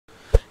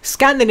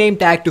Scan the name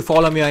tag to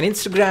follow me on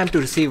Instagram to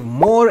receive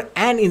more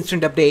and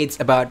instant updates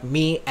about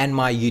me and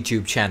my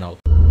YouTube channel.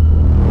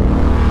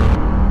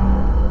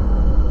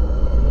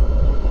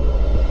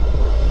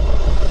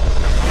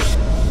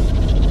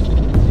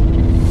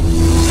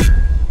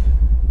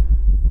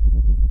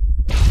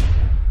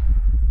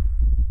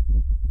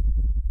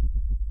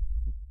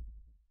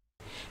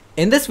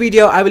 In this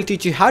video, I will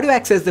teach you how to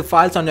access the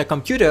files on your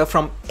computer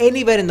from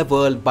anywhere in the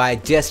world by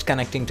just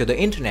connecting to the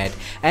internet.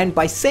 And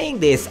by saying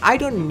this, I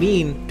don't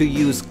mean to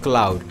use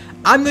cloud.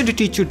 I'm going to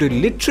teach you to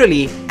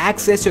literally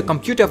access your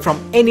computer from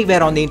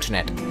anywhere on the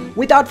internet.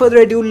 Without further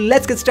ado,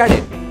 let's get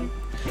started.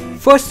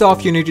 First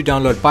off, you need to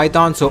download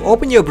Python. So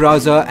open your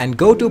browser and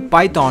go to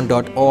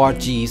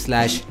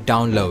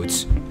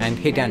python.org/downloads and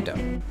hit enter.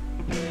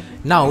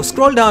 Now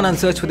scroll down and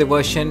search for the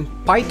version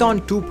Python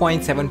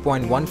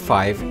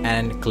 2.7.15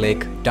 and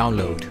click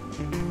download.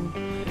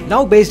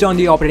 Now based on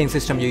the operating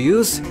system you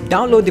use,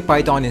 download the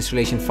Python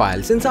installation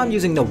file. Since I'm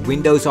using the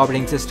Windows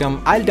operating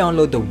system, I'll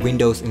download the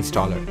Windows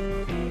installer.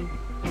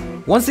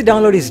 Once the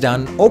download is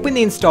done, open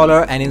the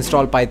installer and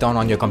install Python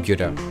on your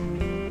computer.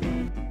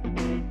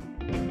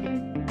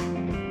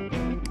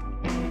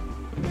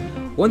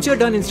 Once you're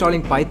done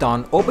installing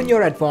Python, open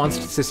your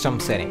advanced system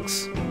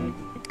settings.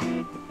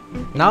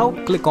 Now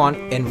click on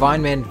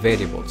Environment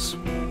Variables.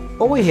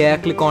 Over here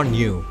click on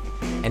New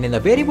and in the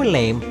variable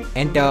name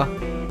enter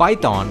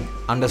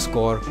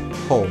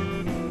Python_home.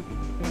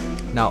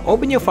 Now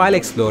open your file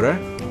explorer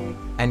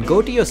and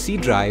go to your C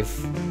drive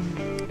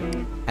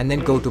and then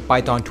go to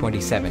Python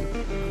 27.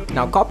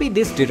 Now copy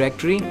this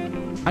directory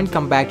and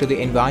come back to the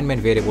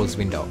Environment Variables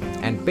window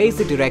and paste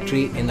the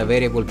directory in the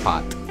variable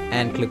path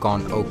and click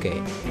on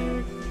OK.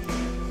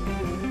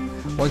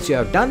 Once you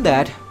have done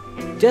that,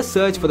 just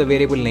search for the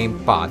variable name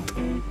path.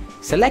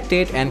 Select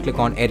it and click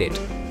on edit.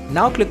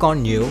 Now click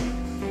on new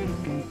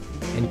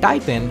and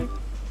type in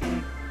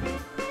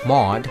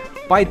mod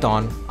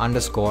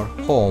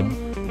python_home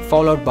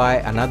followed by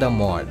another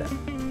mod.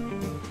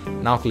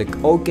 Now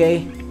click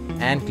OK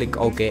and click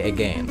OK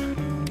again.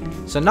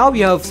 So now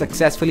you have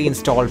successfully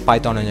installed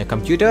Python on your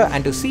computer,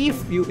 and to see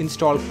if you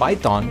install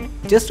Python,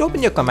 just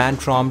open your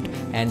command prompt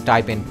and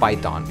type in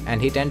Python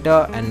and hit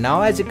enter, and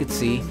now as you can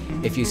see,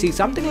 if you see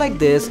something like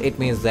this, it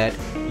means that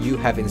you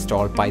have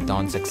installed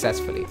Python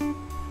successfully.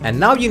 And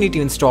now you need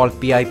to install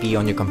pip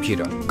on your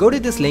computer. Go to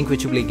this link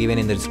which will be given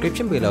in the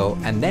description below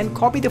and then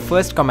copy the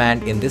first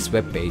command in this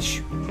web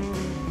page.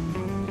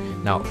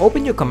 Now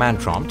open your command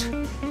prompt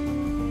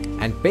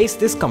and paste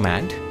this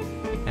command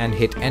and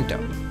hit enter.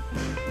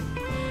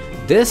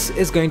 This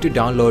is going to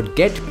download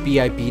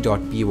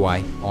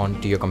getpip.py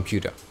onto your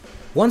computer.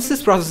 Once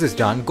this process is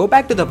done, go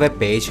back to the web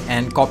page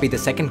and copy the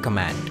second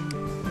command.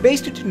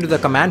 Paste it into the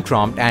command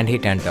prompt and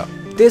hit enter.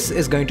 This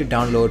is going to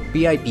download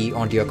pip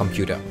onto your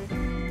computer.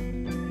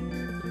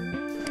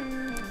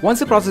 Once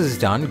the process is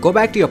done, go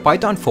back to your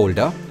Python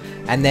folder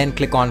and then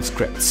click on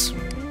scripts.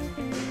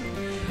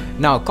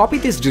 Now copy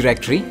this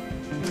directory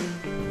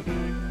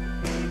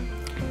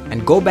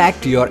and go back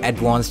to your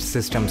advanced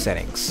system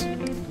settings.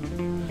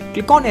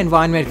 Click on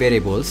Environment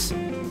Variables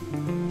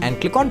and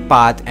click on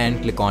Path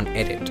and click on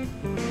Edit.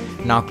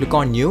 Now click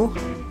on New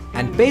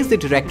and paste the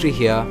directory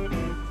here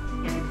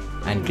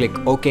and click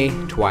OK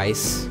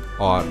twice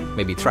or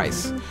maybe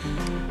thrice.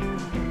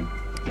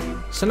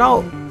 So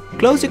now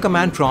close your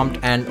command prompt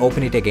and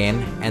open it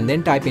again and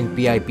then type in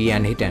pip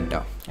and hit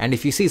enter. And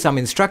if you see some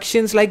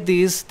instructions like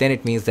these, then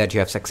it means that you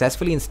have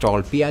successfully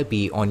installed pip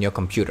on your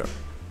computer.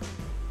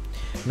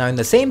 Now in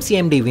the same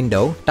CMD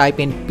window, type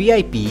in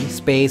pip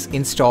space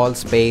install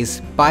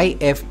space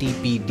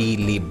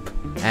pyftpdlib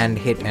and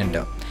hit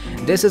enter.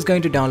 This is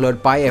going to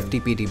download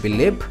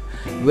pyftpdlib,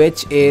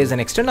 which is an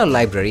external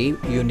library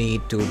you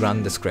need to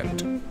run the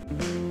script.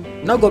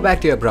 Now go back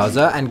to your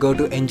browser and go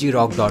to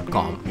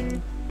ngrok.com.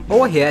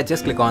 Over here,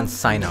 just click on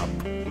sign up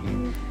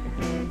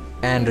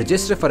and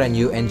register for a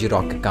new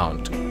ngrok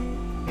account.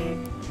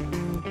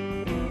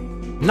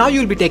 Now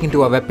you'll be taken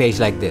to a web page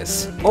like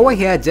this. Over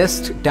here,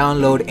 just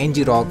download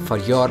ngrok for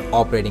your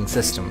operating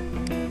system.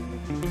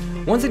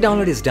 Once the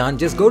download is done,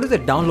 just go to the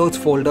downloads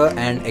folder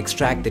and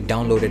extract the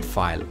downloaded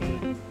file.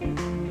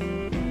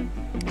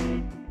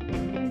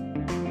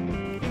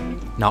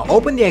 Now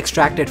open the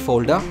extracted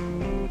folder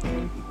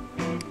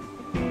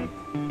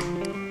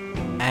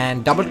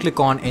and double click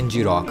on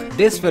ngrok.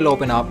 This will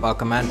open up a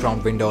command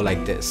prompt window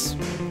like this.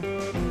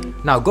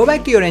 Now go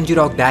back to your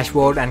ngrok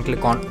dashboard and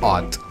click on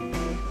auth.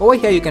 Over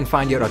here you can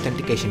find your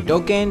authentication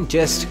token,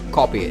 just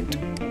copy it.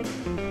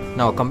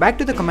 Now come back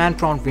to the command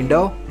prompt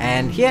window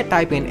and here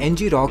type in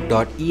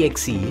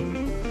ngrok.exe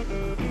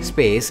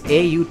space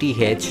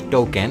auth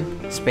token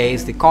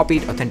space the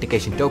copied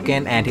authentication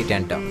token and hit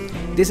enter.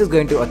 This is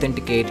going to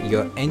authenticate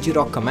your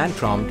ngrok command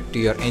prompt to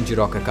your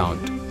ngrok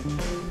account.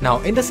 Now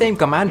in the same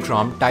command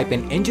prompt, type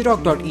in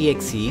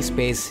ngrok.exe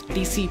space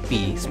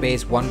tcp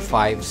space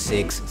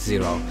 1560.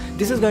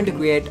 This is going to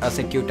create a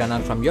secure tunnel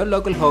from your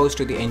local host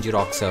to the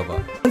ngrok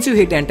server. Once you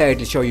hit enter, it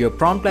will show you a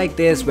prompt like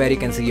this where you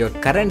can see your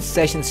current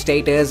session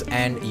status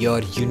and your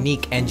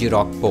unique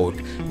ngrok port.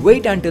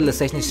 Wait until the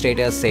session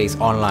status says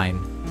online.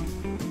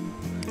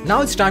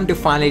 Now it's time to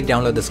finally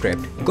download the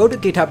script. Go to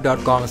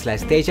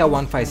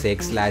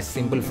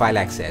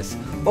github.com/teja156/simple-file-access.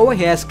 Over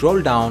here,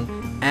 scroll down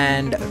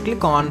and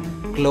click on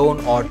clone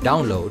or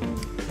download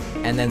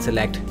and then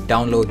select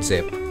download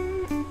zip.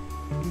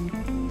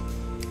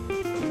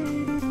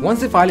 Once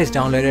the file is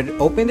downloaded,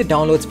 open the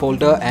downloads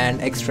folder and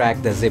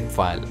extract the zip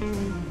file.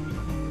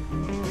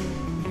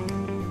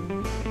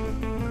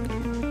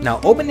 Now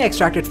open the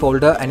extracted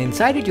folder and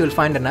inside it you'll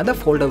find another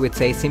folder which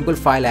says simple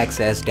file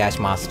access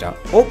 -master.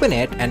 Open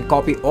it and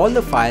copy all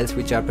the files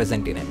which are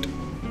present in it.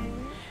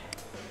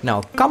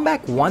 Now come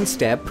back one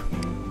step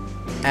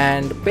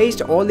and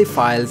paste all the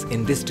files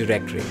in this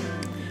directory.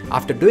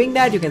 After doing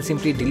that, you can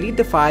simply delete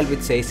the file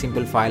which says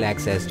simple file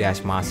access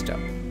 -master.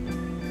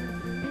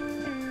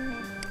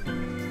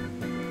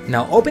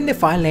 Now open the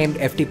file named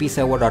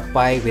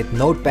ftpserver.py with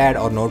notepad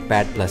or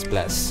notepad++.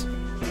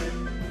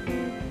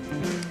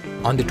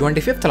 On the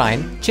 25th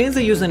line, change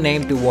the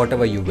username to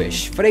whatever you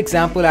wish. For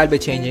example, I'll be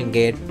changing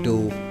it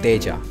to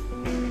Teja.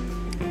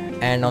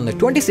 And on the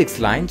 26th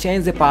line,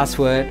 change the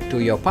password to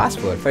your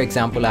password. For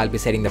example, I'll be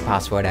setting the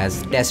password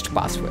as test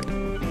password.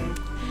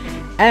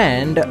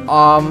 And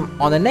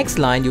on the next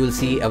line, you will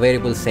see a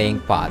variable saying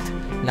path.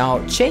 Now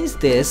change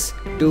this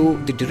to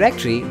the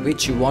directory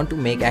which you want to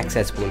make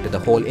accessible to the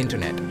whole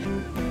internet.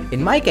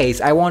 In my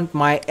case, I want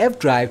my F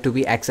drive to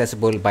be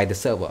accessible by the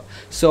server.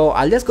 So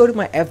I'll just go to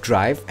my F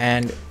drive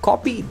and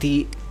copy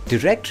the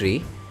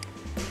directory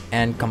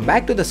and come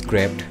back to the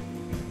script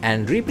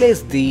and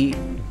replace the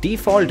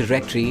default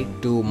directory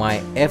to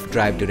my F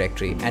drive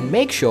directory, and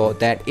make sure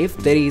that if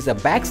there is a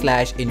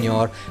backslash in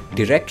your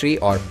directory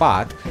or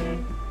path,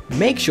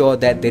 make sure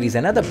that there is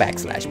another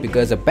backslash,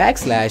 because a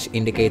backslash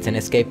indicates an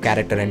escape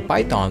character in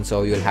Python,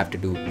 so you'll have to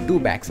do 2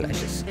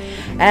 backslashes.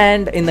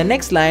 And in the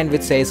next line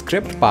which says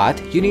script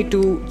path, you need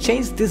to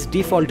change this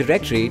default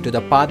directory to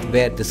the path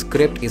where the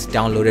script is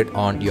downloaded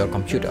on your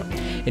computer.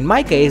 In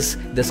my case,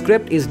 the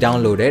script is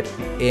downloaded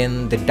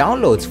in the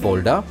downloads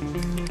folder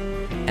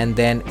and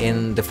then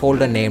in the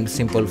folder named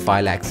simple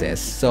file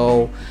access.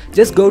 So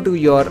just go to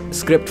your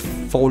script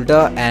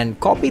folder and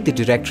copy the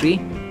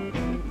directory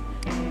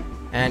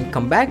and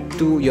come back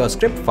to your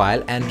script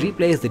file and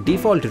replace the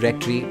default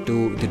directory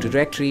to the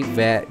directory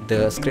where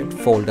the script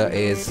folder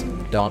is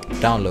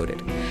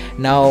downloaded.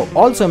 Now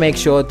also make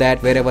sure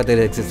that wherever there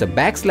exists a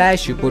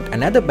backslash, you put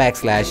another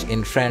backslash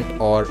in front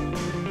or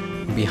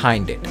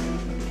behind it.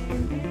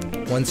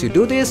 Once you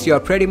do this,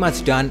 you're pretty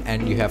much done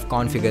and you have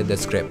configured the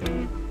script.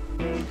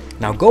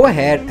 Now go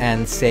ahead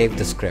and save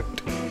the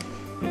script.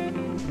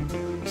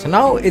 So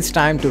now it's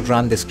time to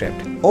run the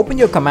script. Open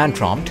your command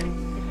prompt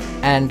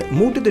and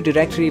move to the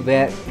directory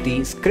where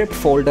the script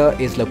folder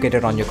is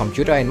located on your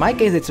computer. In my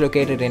case, it's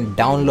located in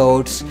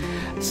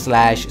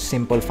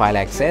downloads/simple file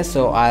access.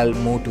 So I'll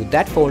move to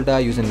that folder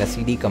using the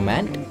cd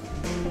command.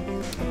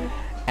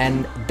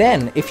 And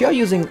then if you're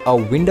using a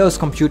Windows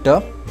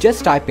computer,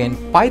 just type in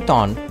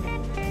python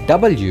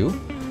w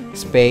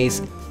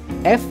space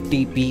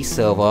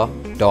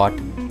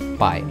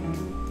ftpserver.py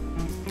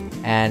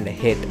and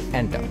hit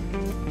enter.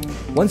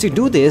 Once you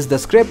do this, the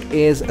script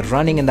is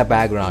running in the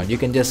background. You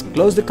can just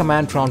close the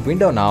command prompt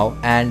window now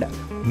and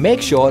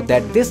make sure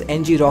that this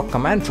ngrok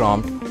command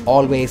prompt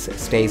always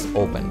stays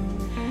open.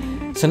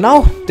 So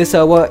now the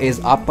server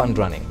is up and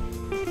running.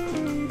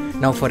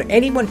 Now for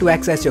anyone to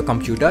access your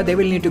computer, they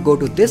will need to go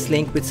to this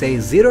link which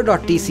says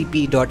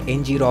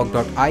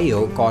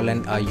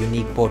 0.tcp.ngrok.io:*a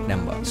unique port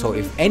number. So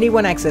if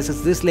anyone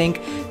accesses this link,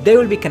 they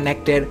will be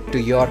connected to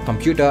your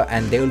computer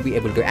and they will be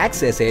able to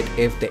access it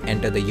if they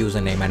enter the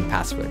username and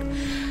password.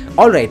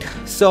 Alright,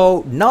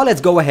 so now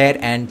let's go ahead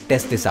and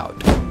test this out.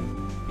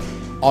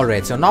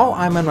 Alright, so now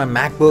I'm on my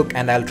MacBook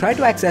and I'll try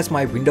to access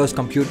my Windows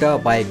computer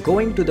by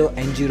going to the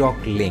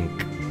ngrok link.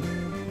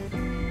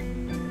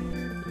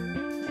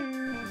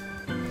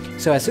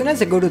 So as soon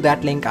as I go to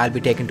that link, I'll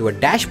be taken to a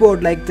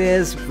dashboard like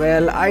this.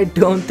 Well, I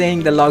don't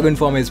think the login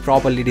form is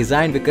properly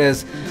designed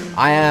because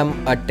I am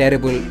a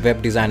terrible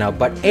web designer.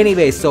 But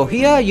anyway, so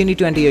here you need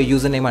to enter your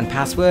username and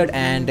password,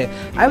 and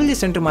I will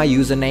just enter my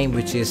username,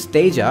 which is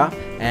Teja,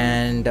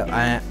 and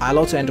I'll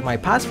also enter my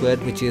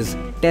password, which is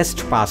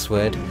test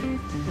password.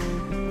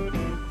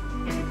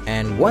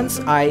 And once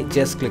I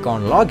just click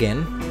on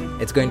login,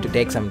 it's going to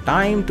take some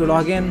time to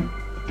log in.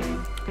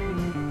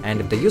 And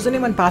if the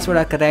username and password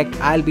are correct,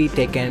 I'll be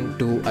taken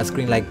to a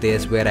screen like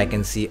this where I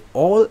can see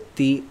all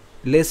the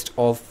list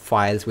of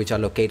files which are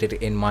located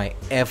in my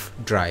F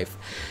drive.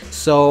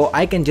 So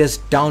I can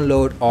just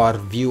download or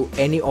view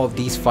any of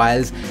these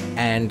files,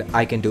 and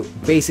I can do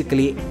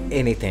basically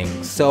anything.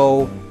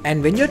 So,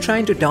 and when you're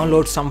trying to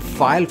download some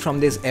file from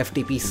this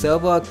FTP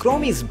server,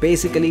 Chrome is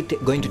basically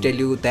going to tell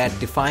you that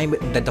the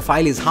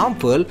file is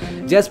harmful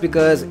just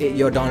because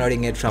you're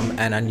downloading it from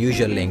an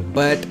unusual link.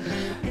 But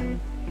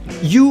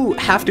you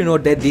have to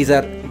note that these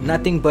are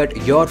nothing but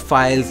your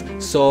files,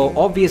 so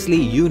obviously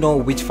you know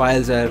which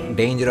files are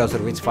dangerous or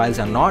which files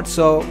are not.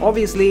 So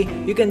obviously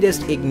you can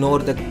just ignore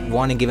the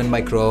warning given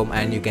by Chrome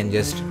and you can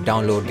just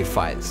download the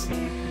files.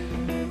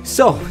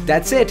 So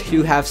that's it.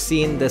 You have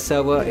seen the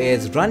server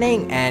is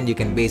running and you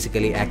can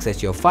basically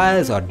access your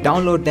files or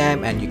download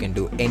them, and you can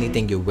do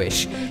anything you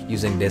wish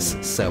using this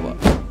server.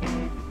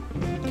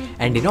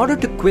 And in order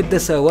to quit the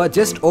server,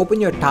 just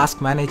open your task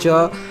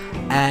manager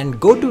and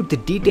go to the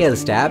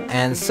details tab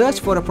and search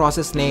for a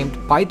process named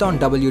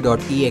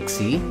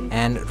python-w.exe,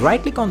 and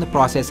right click on the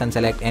process and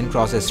select end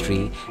process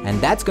tree,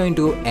 and that's going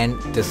to end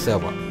the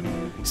server.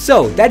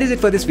 So that is it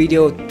for this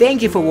video.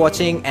 Thank you for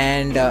watching,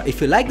 and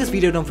if you like this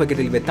video, don't forget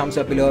to leave a thumbs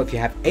up below. If you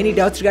have any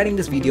doubts regarding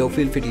this video,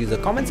 feel free to use the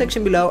comment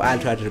section below. I'll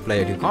try to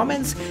reply to your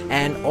comments,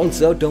 and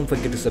also don't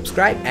forget to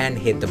subscribe and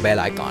hit the bell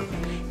icon.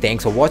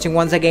 Thanks for watching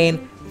once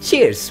again.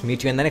 Cheers,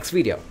 meet you in the next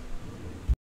video.